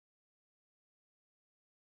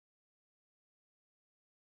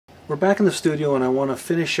We're back in the studio and I want to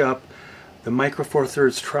finish up the Micro Four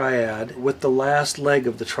Thirds Triad with the last leg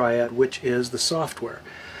of the triad, which is the software.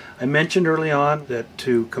 I mentioned early on that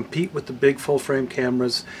to compete with the big full-frame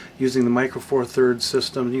cameras using the Micro Four Thirds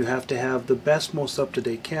system, you have to have the best, most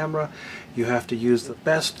up-to-date camera, you have to use the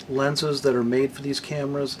best lenses that are made for these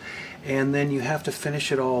cameras, and then you have to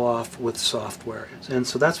finish it all off with software. And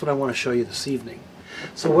so that's what I want to show you this evening.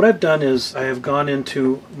 So what I've done is I have gone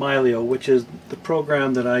into Mylio, which is the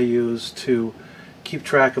program that I use to keep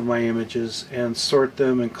track of my images and sort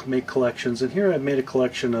them and make collections. And here I've made a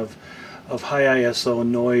collection of high ISO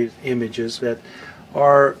noise images that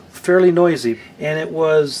are fairly noisy. And it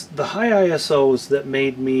was the high ISOs that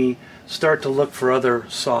made me start to look for other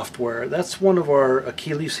software. That's one of our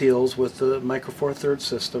Achilles heels with the Micro Four Thirds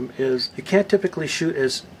system, is you can't typically shoot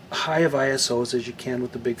as high of ISOs as you can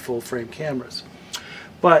with the big full frame cameras.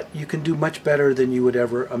 But you can do much better than you would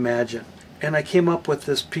ever imagine. And I came up with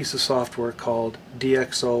this piece of software called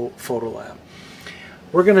DxO Photo Lab.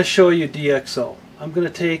 We're going to show you DxO. I'm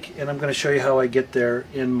going to show you how I get there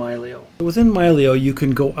in Mylio. Within Mylio, you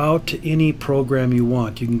can go out to any program you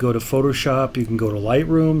want. You can go to Photoshop, you can go to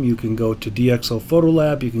Lightroom, you can go to DxO Photo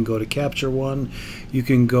Lab, you can go to Capture One, you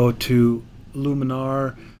can go to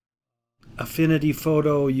Luminar, Affinity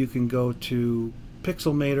Photo, you can go to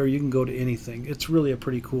Pixelmator, you can go to anything. It's really a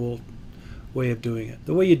pretty cool way of doing it.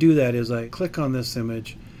 The way you do that is I click on this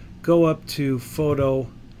image, go up to Photo,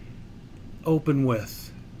 Open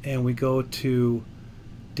With, and we go to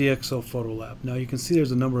DxO Photo Lab. Now you can see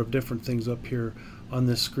there's a number of different things up here on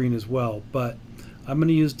this screen as well, but I'm going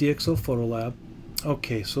to use DxO Photo Lab.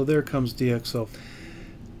 Okay, so there comes DxO.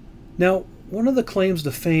 Now, one of the claims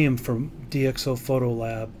to fame from DxO Photo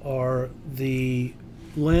Lab are the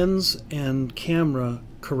lens and camera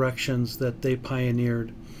corrections that they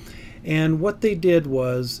pioneered. And what they did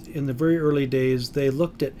was, in the very early days, they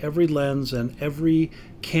looked at every lens and every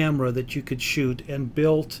camera that you could shoot and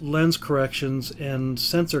built lens corrections and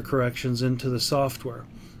sensor corrections into the software.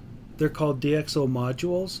 They're called DxO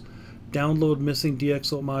modules. Download missing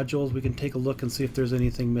DxO modules. We can take a look and see if there's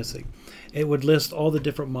anything missing. It would list all the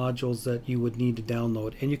different modules that you would need to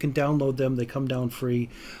download, and you can download them. They come down free.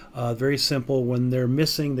 Very simple. When they're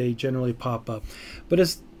missing, they generally pop up. But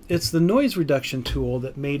it's the noise reduction tool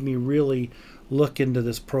that made me really look into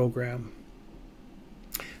this program.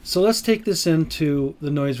 So let's take this into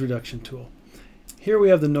the noise reduction tool. Here we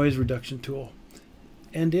have the noise reduction tool.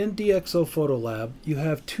 And in DxO Photo Lab, you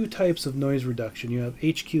have two types of noise reduction. You have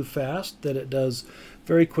HQ Fast, that it does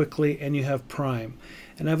very quickly, and you have Prime.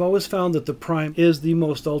 And I've always found that the Prime is the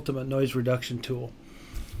most ultimate noise reduction tool.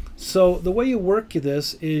 So the way you work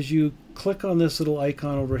this is you click on this little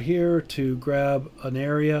icon over here to grab an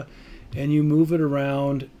area, and you move it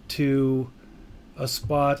around to a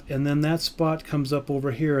spot, and then that spot comes up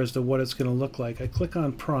over here as to what it's going to look like. I click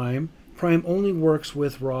on Prime. Prime only works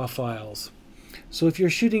with RAW files. So if you're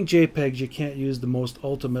shooting JPEGs, you can't use the most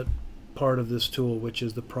ultimate part of this tool, which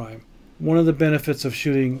is the Prime. One of the benefits of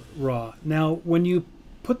shooting RAW. Now, when you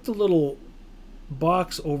put the little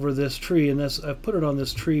box over this tree, and this, I've put it on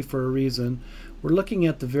this tree for a reason, we're looking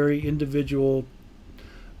at the very individual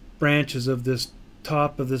branches of this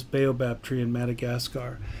top of this baobab tree in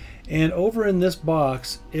Madagascar. And over in this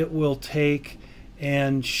box, it will take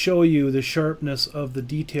and show you the sharpness of the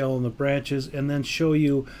detail in the branches, and then show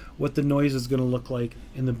you what the noise is going to look like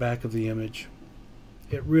in the back of the image.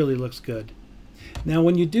 It really looks good. Now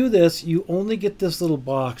when you do this, you only get this little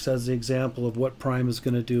box as the example of what Prime is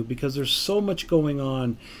going to do, because there's so much going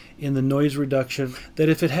on in the noise reduction that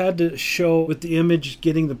if it had to show with the image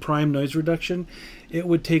getting the Prime noise reduction, it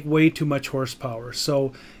would take way too much horsepower.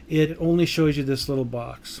 So it only shows you this little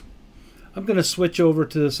box. I'm going to switch over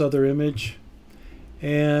to this other image,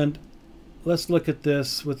 and let's look at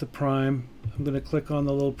this with the Prime. I'm going to click on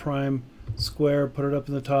the little Prime square, put it up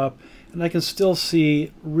in the top, and I can still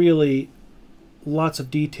see really lots of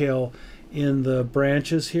detail in the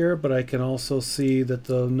branches here, but I can also see that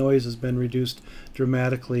the noise has been reduced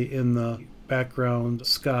dramatically in the background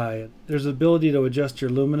sky. There's the ability to adjust your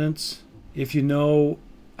luminance. If you know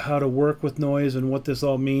how to work with noise and what this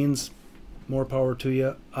all means, more power to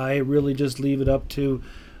you. I really just leave it up to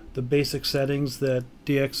the basic settings that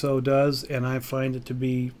DxO does, and I find it to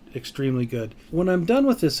be extremely good. When I'm done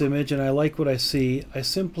with this image and I like what I see, I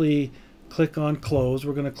simply click on Close.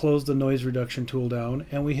 We're going to close the noise reduction tool down,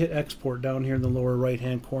 and we hit Export down here in the lower right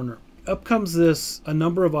hand corner. Up comes a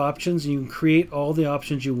number of options. You can create all the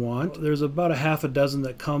options you want. There's about a half a dozen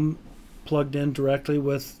that come plugged in directly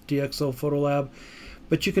with DxO Photo Lab,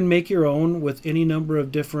 but you can make your own with any number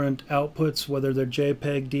of different outputs, whether they're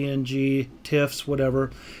JPEG, DNG, TIFFs,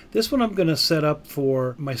 whatever. This one I'm going to set up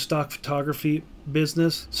for my stock photography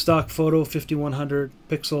business. Stock photo, 5100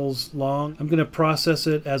 pixels long. I'm going to process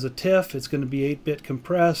it as a TIFF. It's going to be 8-bit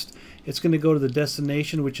compressed. It's going to go to the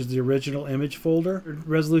destination, which is the original image folder.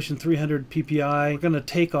 Resolution 300 ppi. We're going to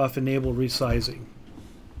take off enable resizing.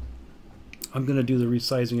 I'm going to do the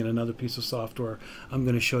resizing in another piece of software I'm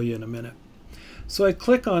going to show you in a minute. So I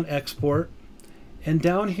click on export, and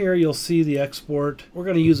down here you'll see the export. We're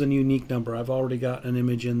going to use a unique number. I've already got an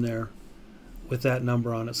image in there with that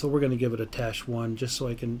number on it, so we're going to give it a -1 just so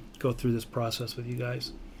I can go through this process with you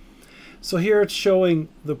guys. So here it's showing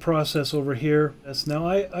the process over here. Now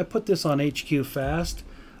I put this on HQ fast.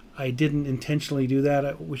 I didn't intentionally do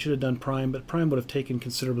that. We should have done prime, but prime would have taken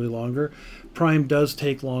considerably longer. Prime does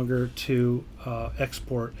take longer to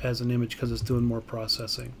export as an image because it's doing more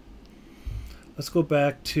processing. Let's go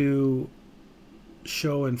back to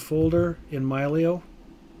show in folder in Mylio.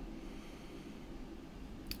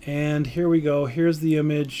 And here we go. Here's the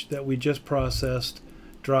image that we just processed,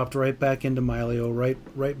 dropped right back into Mylio,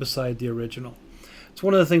 right beside the original. It's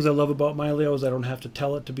one of the things I love about Mylio is I don't have to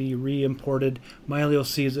tell it to be re-imported. Mylio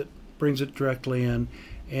sees it, brings it directly in,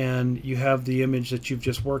 and you have the image that you've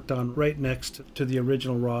just worked on right next to the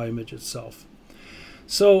original raw image itself.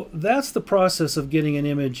 So that's the process of getting an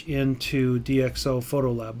image into DxO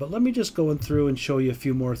Photo Lab. But let me just go through and show you a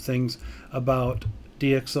few more things about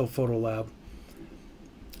DxO Photo Lab.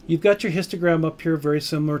 You've got your histogram up here, very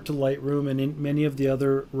similar to Lightroom and in many of the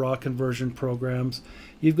other raw conversion programs.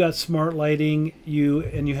 You've got smart lighting, you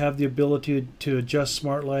have the ability to adjust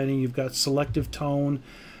smart lighting. You've got selective tone,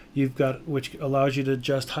 which allows you to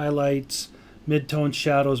adjust highlights, mid-tone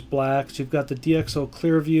shadows, blacks. You've got the DxO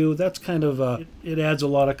clear view. That's kind of it adds a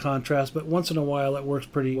lot of contrast, but once in a while it works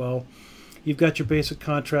pretty well. You've got your basic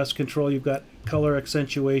contrast control. You've got color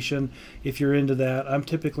accentuation if you're into that. I'm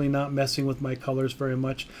typically not messing with my colors very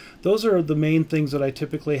much. Those are the main things that I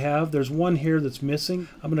typically have. There's one here that's missing.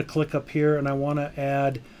 I'm going to click up here and I want to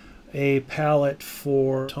add a palette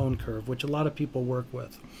for tone curve, which a lot of people work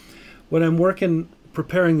with. When I'm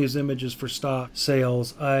preparing these images for stock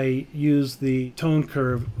sales, I use the tone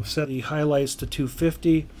curve, set the highlights to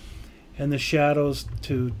 250 and the shadows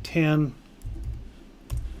to 10,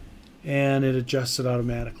 and it adjusts it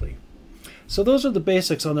automatically. So those are the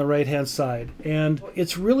basics on the right hand side, and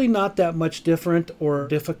it's really not that much different or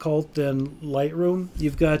difficult than Lightroom.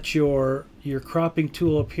 You've got your cropping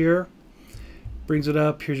tool up here, brings it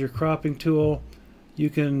up. Here's your cropping tool. You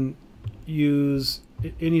can use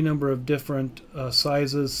any number of different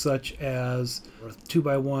sizes, such as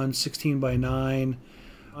 2x1, 16x9.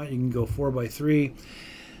 You can go 4x3.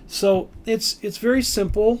 So it's very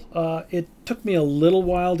simple. It took me a little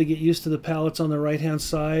while to get used to the palettes on the right hand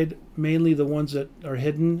side, mainly the ones that are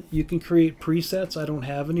hidden. You can create presets. I don't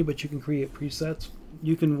have any, but you can create presets.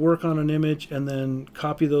 You can work on an image and then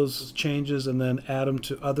copy those changes and then add them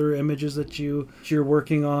to other images that you're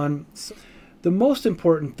working on. The most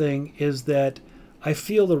important thing is that I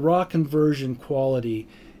feel the raw conversion quality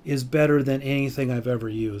is better than anything I've ever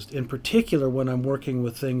used, in particular when I'm working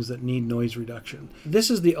with things that need noise reduction.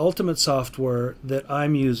 This is the ultimate software that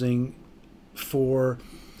I'm using for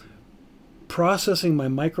processing my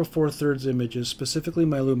Micro Four Thirds images, specifically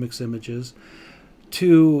my Lumix images,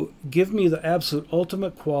 to give me the absolute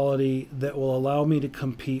ultimate quality that will allow me to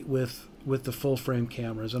compete with the full frame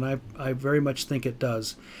cameras, and I very much think it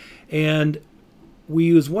does. And we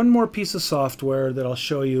use one more piece of software that I'll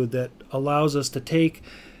show you that allows us to take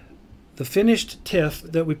the finished TIFF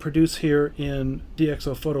that we produce here in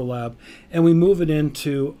DxO Photo Lab, and we move it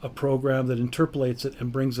into a program that interpolates it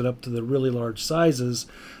and brings it up to the really large sizes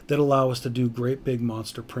that allow us to do great big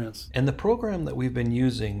monster prints. And the program that we've been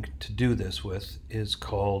using to do this with is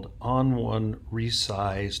called On1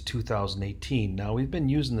 Resize 2018. Now, we've been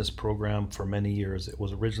using this program for many years. It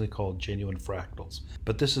was originally called Genuine Fractals,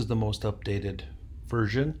 but this is the most updated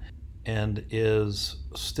version and is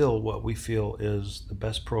still what we feel is the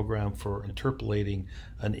best program for interpolating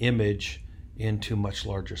an image into much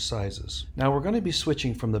larger sizes. Now we're going to be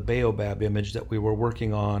switching from the Baobab image that we were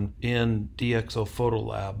working on in DxO Photo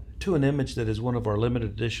Lab to an image that is one of our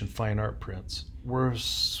limited edition fine art prints. We're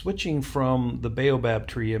switching from the Baobab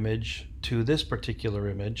tree image to this particular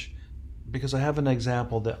image because I have an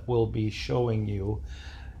example that will be showing you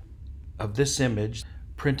of this image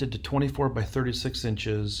printed to 24 by 36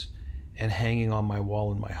 inches and hanging on my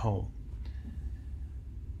wall in my home.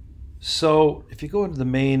 So if you go into the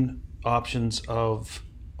main options of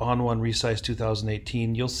On1 Resize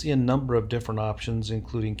 2018, you'll see a number of different options,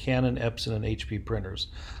 including Canon, Epson, and HP printers.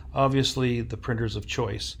 Obviously, the printers of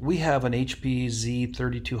choice. We have an HP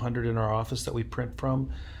Z3200 in our office that we print from,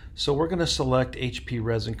 so we're going to select HP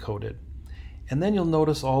resin coated. And then you'll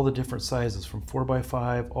notice all the different sizes from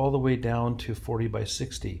 4x5 all the way down to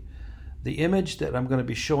 40x60. The image that I'm going to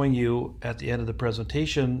be showing you at the end of the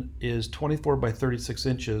presentation is 24 by 36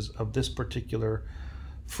 inches of this particular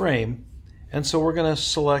frame. And so we're going to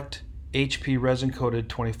select HP resin coated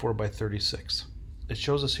 24 by 36. It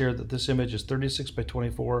shows us here that this image is 36 by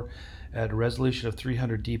 24 at a resolution of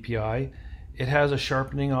 300 dpi. It has a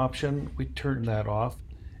sharpening option. We turn that off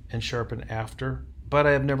and sharpen after. But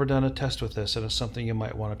I have never done a test with this, and it's something you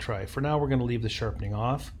might want to try. For now, we're going to leave the sharpening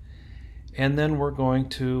off, and then we're going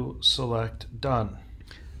to select Done.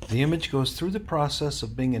 The image goes through the process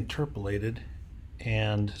of being interpolated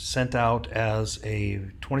and sent out as a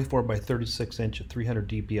 24 by 36 inch at 300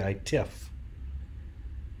 dpi TIFF.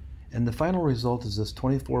 And the final result is this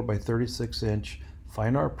 24 by 36 inch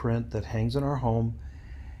fine art print that hangs in our home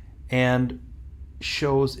and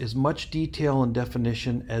shows as much detail and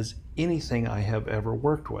definition as anything I have ever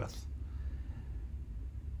worked with.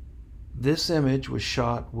 This image was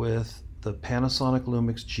shot with the Panasonic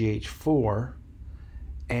Lumix GH4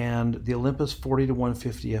 and the Olympus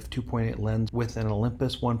 40-150 f2.8 lens with an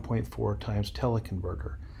Olympus 1.4 times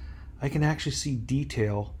teleconverter. I can actually see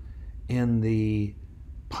detail in the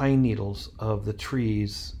pine needles of the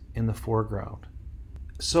trees in the foreground.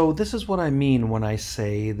 So this is what I mean when I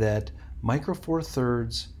say that Micro Four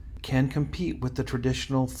Thirds can compete with the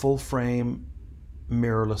traditional full-frame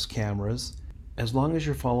mirrorless cameras as long as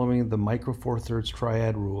you're following the Micro Four Thirds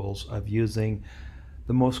Triad rules of using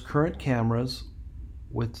the most current cameras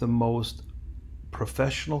with the most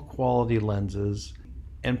professional quality lenses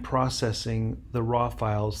and processing the raw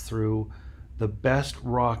files through the best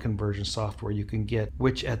raw conversion software you can get,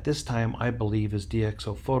 which at this time I believe is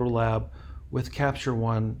DxO Photo Lab, with Capture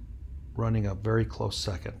One running a very close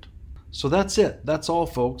second. So that's it. That's all,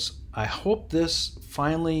 folks. I hope this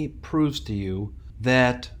finally proves to you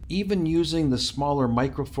that even using the smaller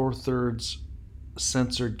Micro Four Thirds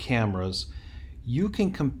sensored cameras, you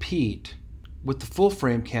can compete with the full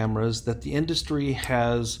frame cameras that the industry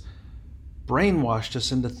has brainwashed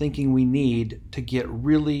us into thinking we need to get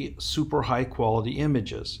really super high quality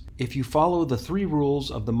images. If you follow the 3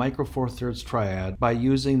 rules of the Micro Four Thirds Triad by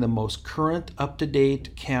using the most current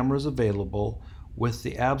up-to-date cameras available with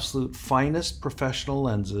the absolute finest professional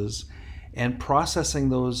lenses and processing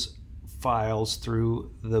those files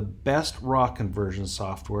through the best raw conversion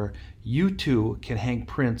software, you too can hang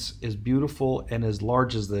prints as beautiful and as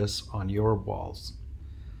large as this on your walls.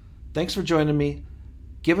 Thanks for joining me.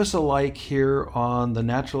 Give us a like here on the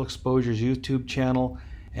Natural Exposures YouTube channel,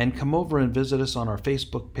 and come over and visit us on our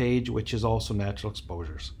Facebook page, which is also Natural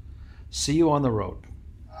Exposures. See you on the road.